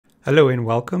Hello and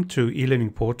welcome to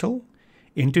eLearning Portal.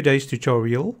 In today's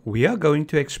tutorial, we are going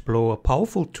to explore a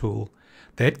powerful tool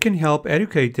that can help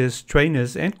educators,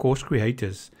 trainers and course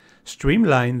creators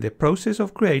streamline the process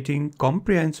of creating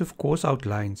comprehensive course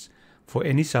outlines for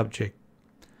any subject.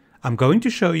 I'm going to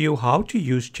show you how to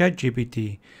use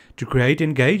ChatGPT to create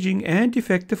engaging and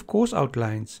effective course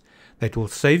outlines that will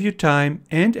save you time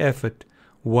and effort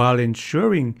while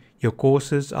ensuring your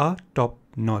courses are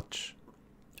top-notch.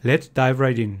 Let's dive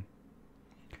right in.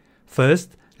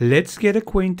 First, let's get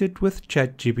acquainted with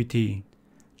ChatGPT.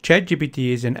 ChatGPT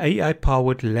is an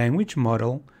AI-powered language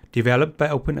model developed by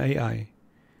OpenAI.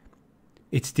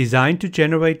 It's designed to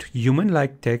generate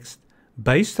human-like text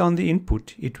based on the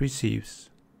input it receives.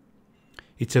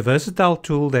 It's a versatile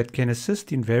tool that can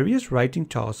assist in various writing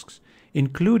tasks,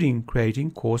 including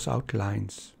creating course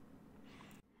outlines.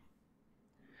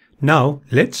 Now,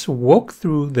 let's walk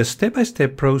through the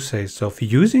step-by-step process of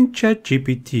using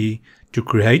ChatGPT to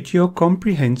create your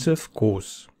comprehensive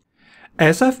course.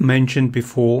 As I've mentioned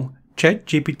before,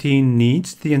 ChatGPT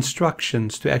needs the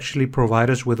instructions to actually provide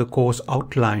us with a course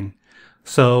outline.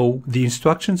 So the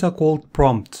instructions are called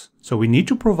prompts. So we need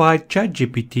to provide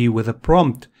ChatGPT with a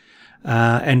prompt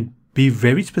and be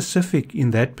very specific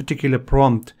in that particular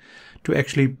prompt to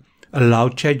actually allow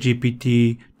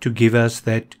ChatGPT to give us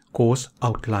that course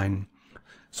outline.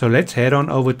 So let's head on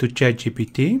over to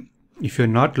ChatGPT. If you're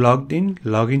not logged in,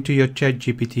 log into your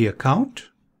ChatGPT account.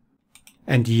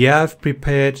 And here I've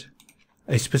prepared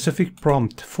a specific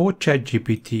prompt for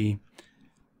ChatGPT.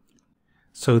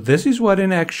 So this is what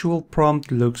an actual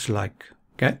prompt looks like.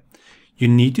 Okay, you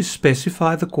need to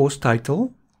specify the course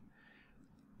title,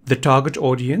 the target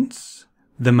audience,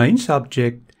 the main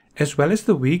subject, as well as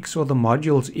the weeks or the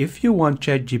modules if you want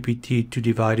ChatGPT to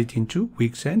divide it into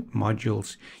weeks and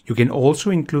modules. You can also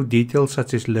include details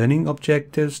such as learning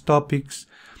objectives, topics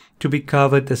to be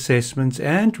covered, assessments,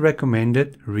 and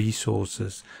recommended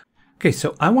resources. Okay,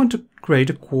 so I want to create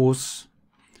a course,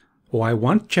 or I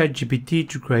want ChatGPT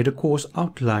to create a course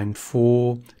outline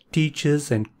for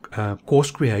teachers and course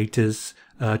creators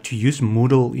to use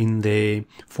Moodle in there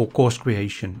for course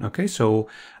creation. Okay, so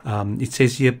it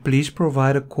says here, please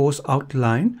provide a course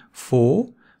outline for,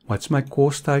 what's my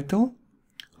course title?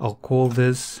 I'll call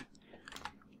this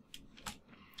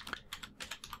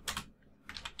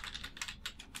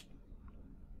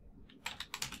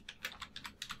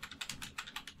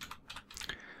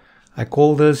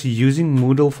Using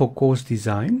Moodle for Course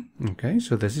Design. Okay,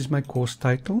 so this is my course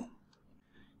title.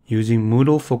 Using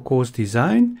Moodle for Course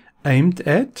Design, aimed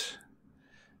at,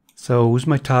 so who's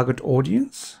my target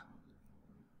audience?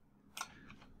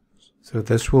 So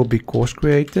this will be course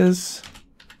creators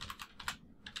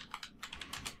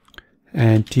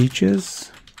and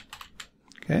teachers.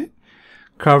 Okay,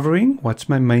 covering, what's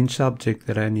my main subject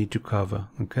that I need to cover?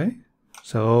 Okay,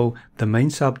 so the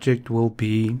main subject will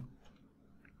be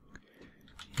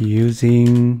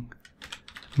using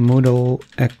Moodle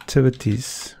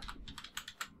activities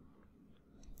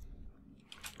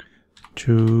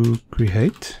to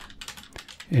create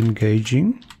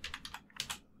engaging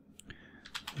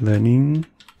learning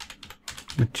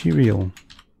material.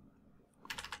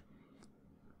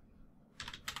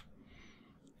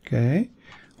 Okay,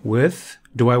 with,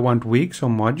 do I want weeks or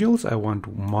modules? I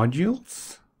want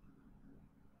modules.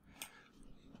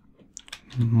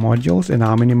 And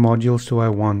how many modules do I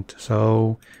want?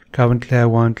 So currently I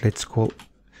want, let's call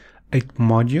 8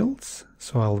 modules.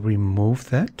 So I'll remove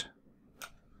that.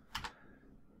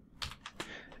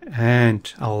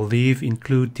 And I'll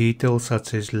include details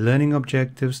such as learning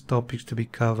objectives, topics to be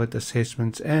covered,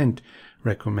 assessments, and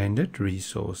recommended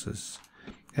resources.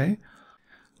 Okay,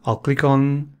 I'll click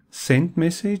on send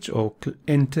message or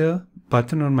enter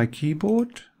button on my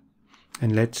keyboard,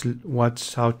 and let's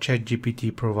watch how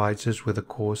ChatGPT provides us with a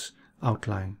course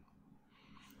outline.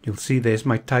 You'll see there's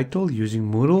my title, using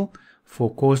Moodle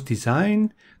for course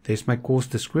design. There's my course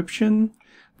description.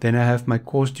 Then I have my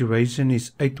course duration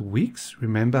is 8 weeks.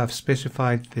 Remember, I've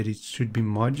specified that it should be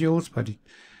modules, but it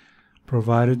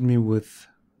provided me with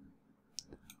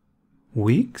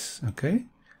weeks. Okay,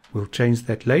 we'll change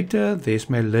that later. There's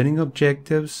my learning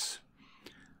objectives.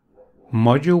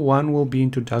 Module 1 will be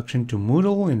introduction to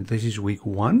Moodle, and this is week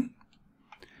 1.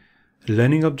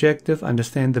 Learning objective,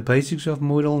 understand the basics of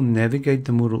Moodle, navigate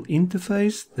the Moodle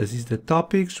interface. This is the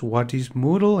topics, what is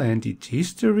Moodle and its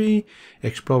history,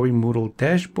 exploring Moodle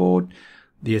dashboard.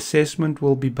 The assessment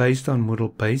will be based on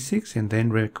Moodle basics, and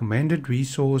then recommended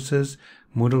resources,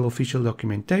 Moodle official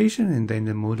documentation, and then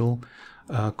the Moodle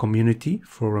community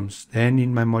forums. Then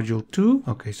in my module 2,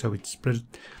 okay, so it's split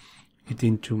it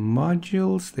into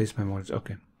modules. There's my modules.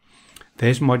 Okay,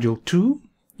 there's module 2.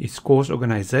 is course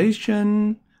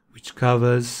organization, which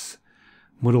covers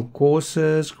Moodle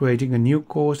courses, creating a new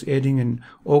course, adding and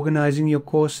organizing your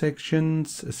course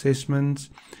sections, assessments.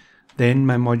 Then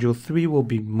my module 3 will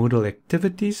be Moodle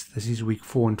activities. This is week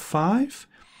 4 and 5.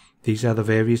 These are the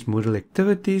various Moodle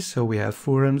activities. So we have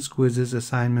forums, quizzes,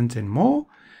 assignments, and more.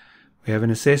 We have an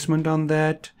assessment on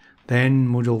that. Then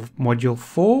module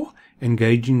 4,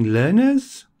 engaging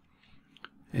learners.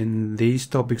 And these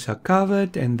topics are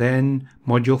covered. And then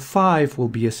module 5 will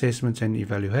be assessments and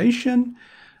evaluation.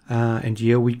 And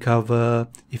here we cover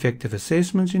effective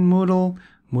assessments in Moodle,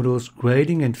 Moodle's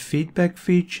grading and feedback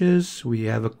features. We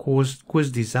have a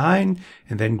quiz design,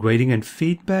 and then grading and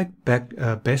feedback,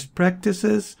 best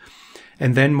practices.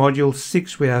 And then module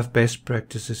 6, we have best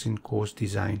practices in course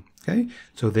design. Okay,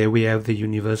 so there we have the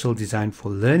universal design for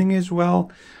learning as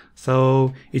well.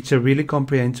 So it's a really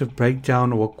comprehensive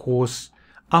breakdown or course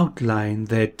outline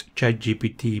that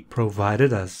ChatGPT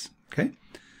provided us. Okay.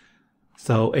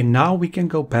 So, and now we can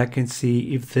go back and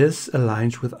see if this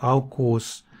aligns with our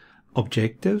course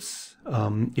objectives,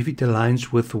 if it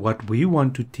aligns with what we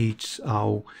want to teach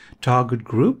our target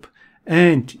group,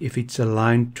 and if it's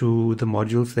aligned to the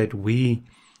modules that we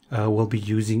will be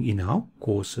using in our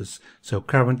courses. So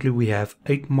currently we have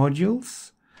 8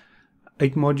 modules,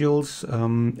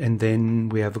 and then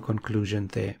we have a conclusion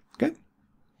there. Okay.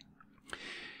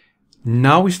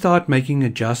 Now we start making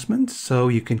adjustments. So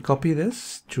you can copy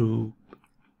this to.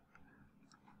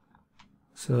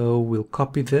 So we'll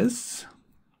copy this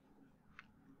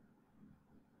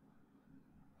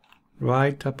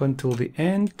right up until the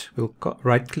end. We'll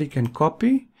right click and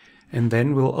copy, and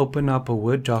then we'll open up a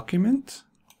Word document.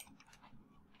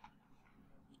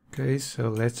 Okay, so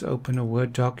let's open a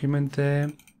Word document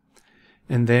there,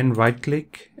 and then right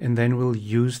click, and then we'll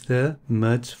use the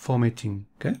merge formatting.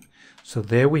 Okay, so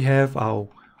there we have our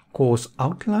course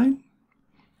outline.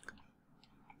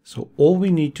 So all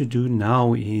we need to do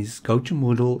now is go to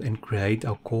Moodle and create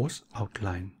our course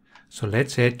outline. So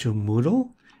let's head to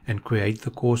Moodle and create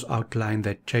the course outline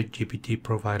that ChatGPT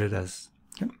provided us.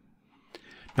 Okay.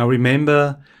 Now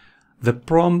remember the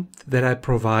prompt that I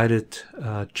provided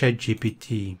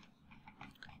ChatGPT,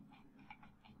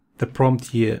 the prompt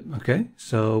here. Okay,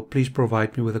 so please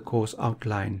provide me with a course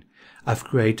outline. I've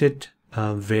created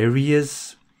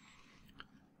various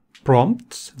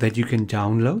prompts that you can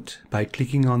download by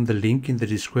clicking on the link in the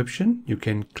description. You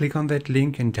can click on that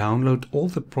link and download all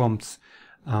the prompts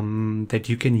that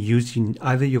you can use in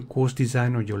either your course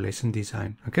design or your lesson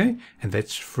design. Okay, and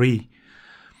that's free.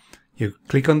 You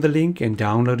click on the link and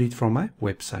download it from my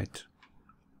website.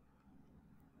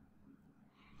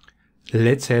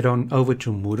 Let's head on over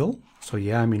to Moodle. So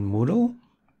yeah, I'm in Moodle.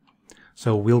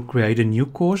 So we'll create a new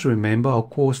course. Remember, our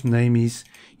course name is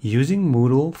Using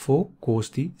Moodle for Course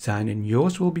Design, and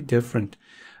yours will be different.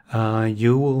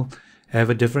 You will have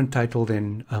a different title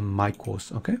than my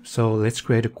course. Okay, so let's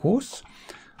create a course.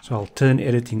 So I'll turn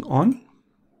editing on.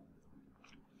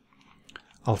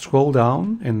 I'll scroll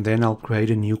down, and then I'll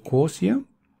create a new course here.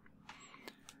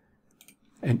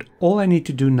 And all I need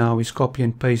to do now is copy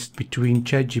and paste between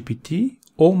ChatGPT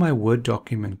or my Word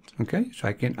document. Okay, so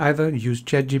I can either use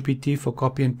ChatGPT for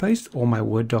copy and paste or my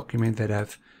Word document that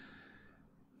I've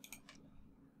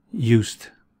used.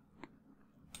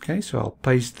 Okay, so I'll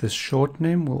paste the short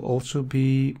name will also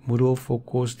be Moodle for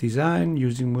Course Design,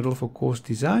 using Moodle for Course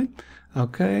Design.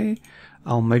 Okay,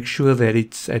 I'll make sure that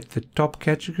it's at the top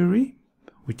category,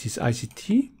 which is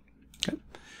ICT. Okay.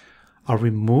 I'll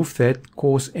remove that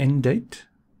course end date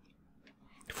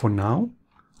for now.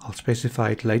 I'll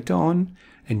specify it later on.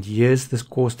 And here's this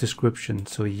course description.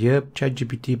 So here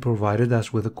ChatGPT provided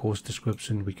us with a course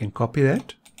description. We can copy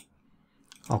that.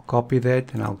 I'll copy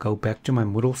that and I'll go back to my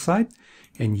Moodle site.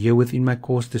 And here within my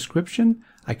course description,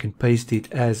 I can paste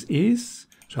it as is.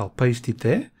 So I'll paste it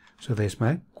there. So there's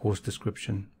my course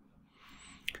description.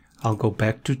 I'll go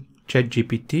back to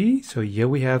ChatGPT. So here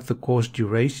we have the course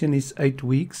duration is 8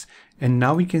 weeks. And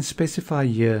now we can specify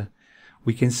here.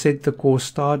 We can set the course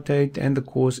start date and the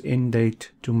course end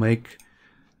date to make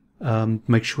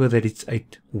sure that it's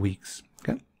 8 weeks.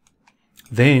 Okay.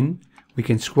 Then we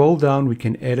can scroll down. We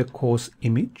can add a course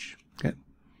image. Okay.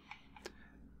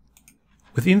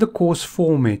 Within the course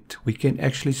format, we can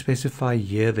actually specify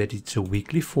here that it's a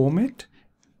weekly format,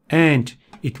 and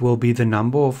it will be the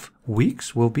number of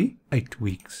weeks will be 8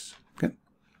 weeks. Okay.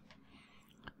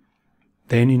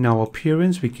 Then in our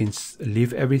appearance, we can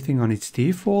leave everything on its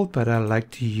default, but I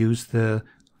like to use the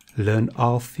Learn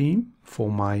All theme for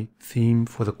my theme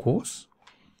for the course.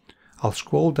 I'll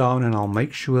scroll down and I'll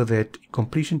make sure that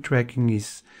completion tracking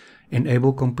is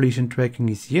enable completion tracking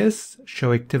is yes,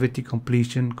 show activity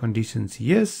completion conditions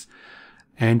yes,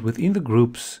 And within the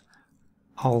groups,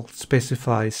 I'll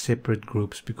specify separate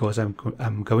groups because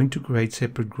I'm going to create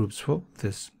separate groups for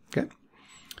this. Okay,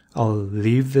 I'll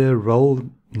leave the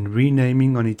role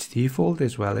renaming on its default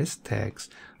as well as tags.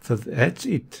 So that's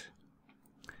it.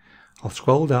 I'll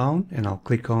scroll down and I'll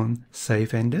click on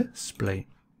Save and Display.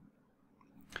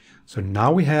 So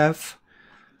now we have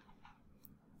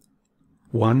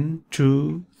 1,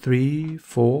 2, 3,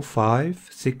 4, 5,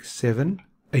 6, 7,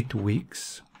 8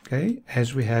 weeks. Okay,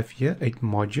 as we have here 8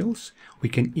 modules. We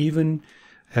can even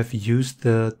have used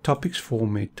the topics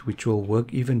format, which will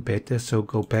work even better. So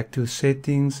go back to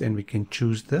settings and we can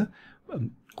choose the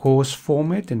course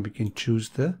format and we can choose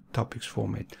the topics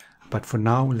format. But for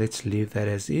now, let's leave that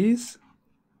as is.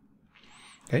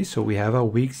 Okay, so we have our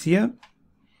weeks here.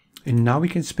 And now we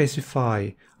can specify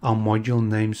our module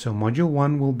name. So module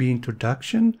 1 will be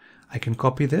introduction. I can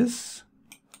copy this.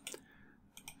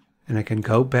 And I can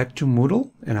go back to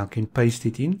Moodle and I can paste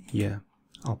it in here.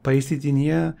 I'll paste it in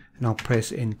here and I'll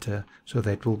press enter. So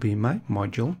that will be my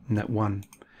module 1.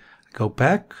 I go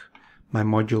back, my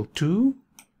module 2.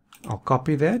 I'll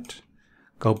copy that.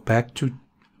 Go back to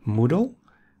Moodle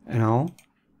and I'll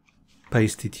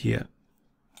paste it here.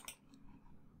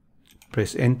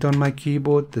 Press enter on my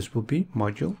keyboard. This will be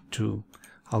module 2.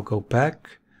 I'll go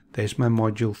back. There's my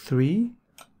module 3,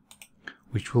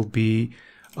 which will be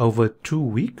over 2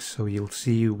 weeks. So you'll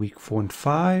see week 4 and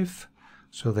 5.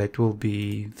 So that will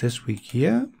be this week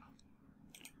here.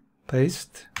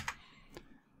 Paste.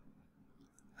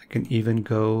 I can even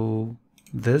go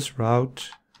this route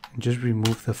and just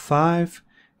remove the 5.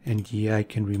 And here I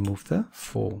can remove the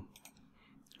 4.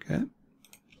 Okay.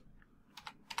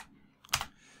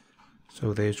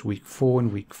 So there's week 4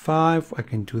 and week 5. I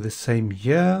can do the same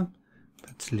here.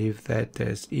 Let's leave that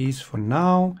as is for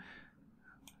now.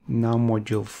 Now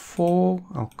module 4,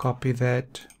 I'll copy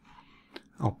that.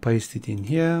 I'll paste it in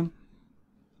here.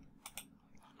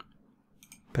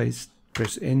 Paste,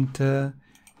 press enter.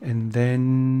 And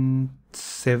then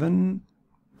 7,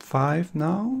 5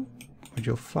 now.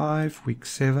 Module 5, week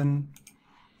 7.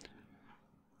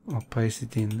 I'll paste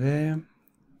it in there.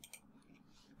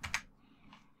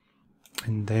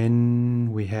 And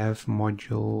then we have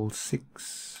module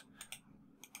 6.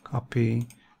 Copy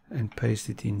and paste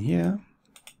it in here.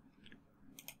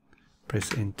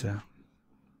 Press enter.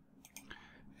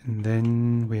 And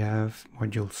then we have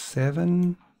module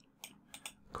 7.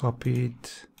 Copy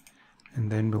it. And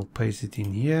then we'll paste it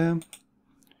in here.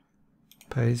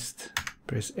 Paste.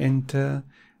 Press enter.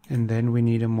 And then we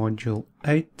need a module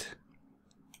 8.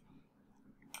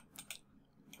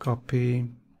 Copy.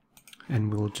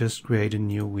 And we'll just create a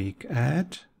new week.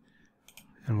 Add.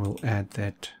 And we'll add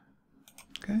that.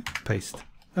 Okay. Paste.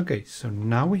 Okay. So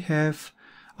now we have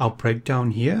our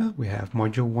breakdown here. We have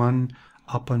module 1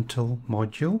 up until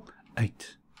module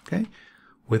 8, okay,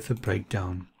 with the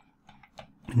breakdown.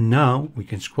 Now we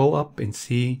can scroll up and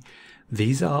see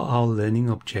these are our learning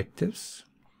objectives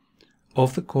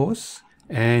of the course,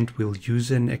 and we'll use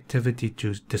an activity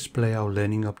to display our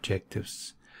learning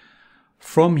objectives.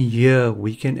 From here,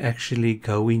 we can actually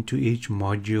go into each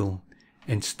module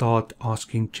and start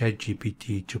asking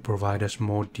ChatGPT to provide us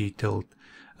more detailed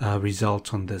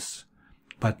results on this.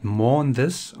 But more on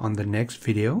this on the next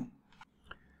video.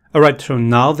 Alright, so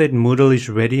now that Moodle is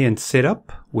ready and set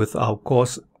up with our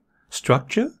course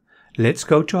structure, let's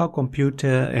go to our computer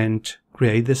and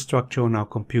create the structure on our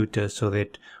computer so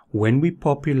that when we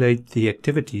populate the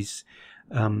activities,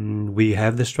 we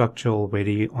have the structure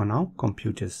already on our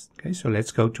computers. Okay, so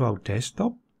let's go to our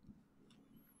desktop.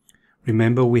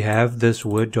 Remember, we have this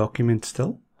Word document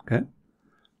still. Okay,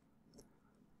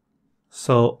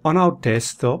 so on our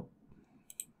desktop,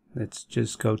 let's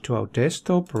just go to our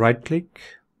desktop, right click,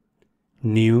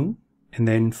 new, and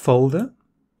then folder.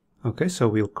 Okay, so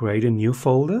we'll create a new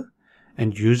folder,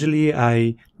 and usually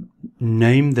I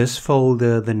name this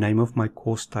folder the name of my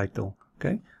course title.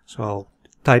 Okay, so I'll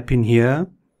type in here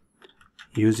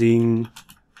using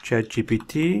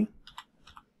ChatGPT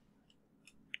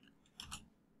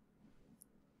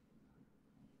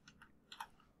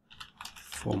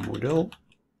for Moodle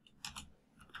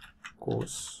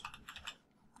course.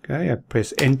 Okay, I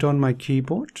press enter on my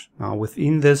keyboard. Now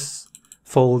within this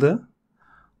folder,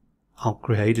 I'll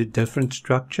create a different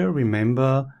structure.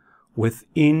 Remember,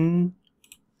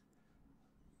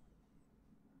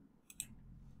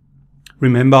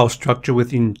 remember our structure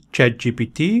within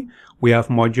ChatGPT. We have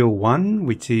module 1,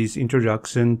 which is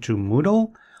Introduction to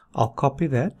Moodle. I'll copy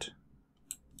that.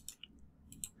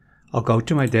 I'll go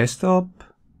to my desktop.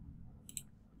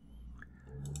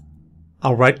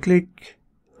 I'll right click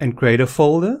and create a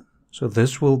folder. So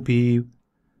this will be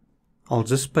I'll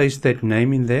just paste that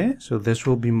name in there. So this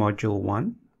will be module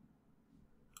 1.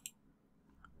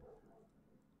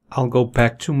 I'll go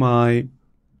back to my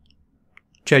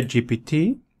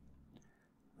ChatGPT,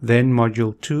 then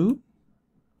module 2.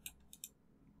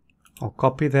 I'll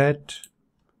copy that,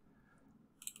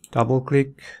 double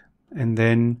click, and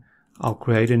then I'll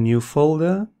create a new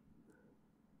folder.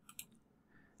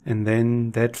 And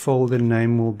then that folder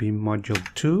name will be module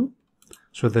 2.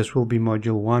 So this will be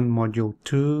module 1, module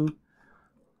 2.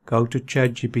 Go to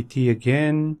ChatGPT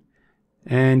again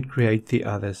and create the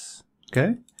others.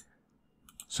 Okay.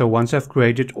 So once I've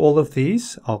created all of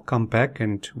these, I'll come back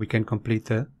and we can complete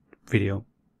the video.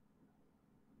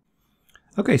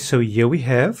 Okay, so here we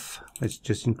have, let's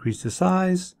just increase the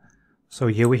size. So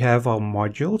here we have our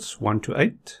modules 1 to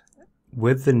 8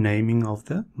 with the naming of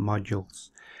the modules.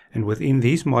 And within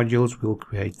these modules, we'll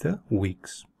create the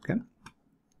weeks. Okay.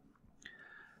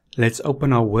 Let's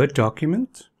open our Word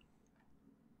document.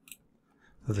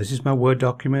 So this is my Word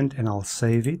document and I'll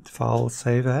save it, file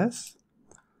save as.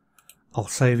 I'll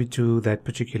save it to that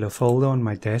particular folder on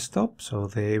my desktop. So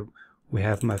there we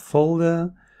have my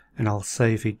folder and I'll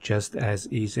save it just as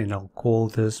is and I'll call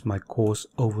this my course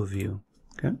overview.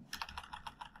 Okay.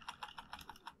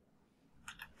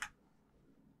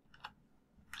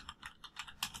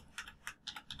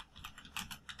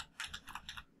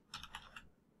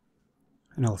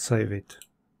 And I'll save it.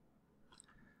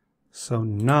 So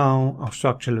now our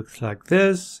structure looks like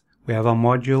this. We have our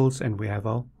modules and we have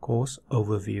our course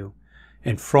overview.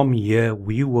 And from here,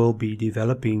 we will be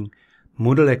developing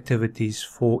Moodle activities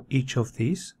for each of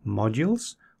these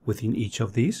modules within each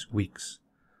of these weeks.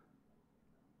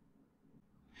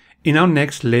 In our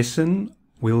next lesson,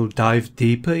 we'll dive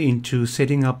deeper into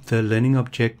setting up the learning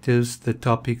objectives, the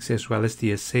topics, as well as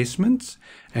the assessments.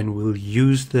 And we'll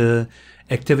use the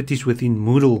activities within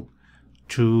Moodle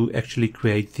to actually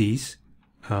create these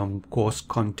course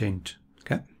content.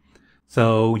 Okay.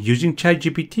 So using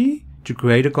ChatGPT to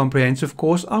create a comprehensive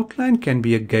course outline can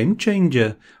be a game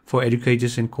changer for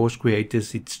educators and course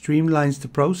creators. It streamlines the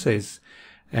process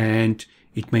and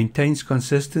it maintains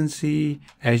consistency,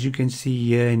 as you can see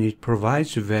here, and it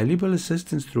provides valuable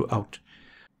assistance throughout.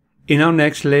 In our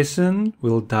next lesson,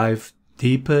 we'll dive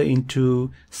deeper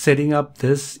into setting up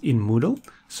this in Moodle.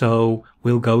 So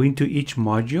we'll go into each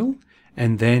module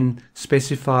and then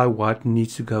specify what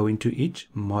needs to go into each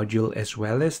module as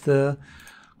well as the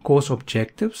course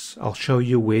objectives. I'll show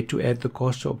you where to add the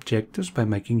course objectives by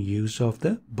making use of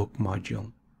the book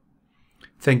module.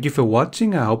 Thank you for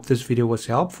watching. I hope this video was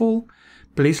helpful.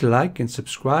 Please like and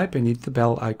subscribe and hit the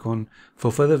bell icon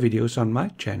for further videos on my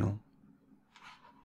channel.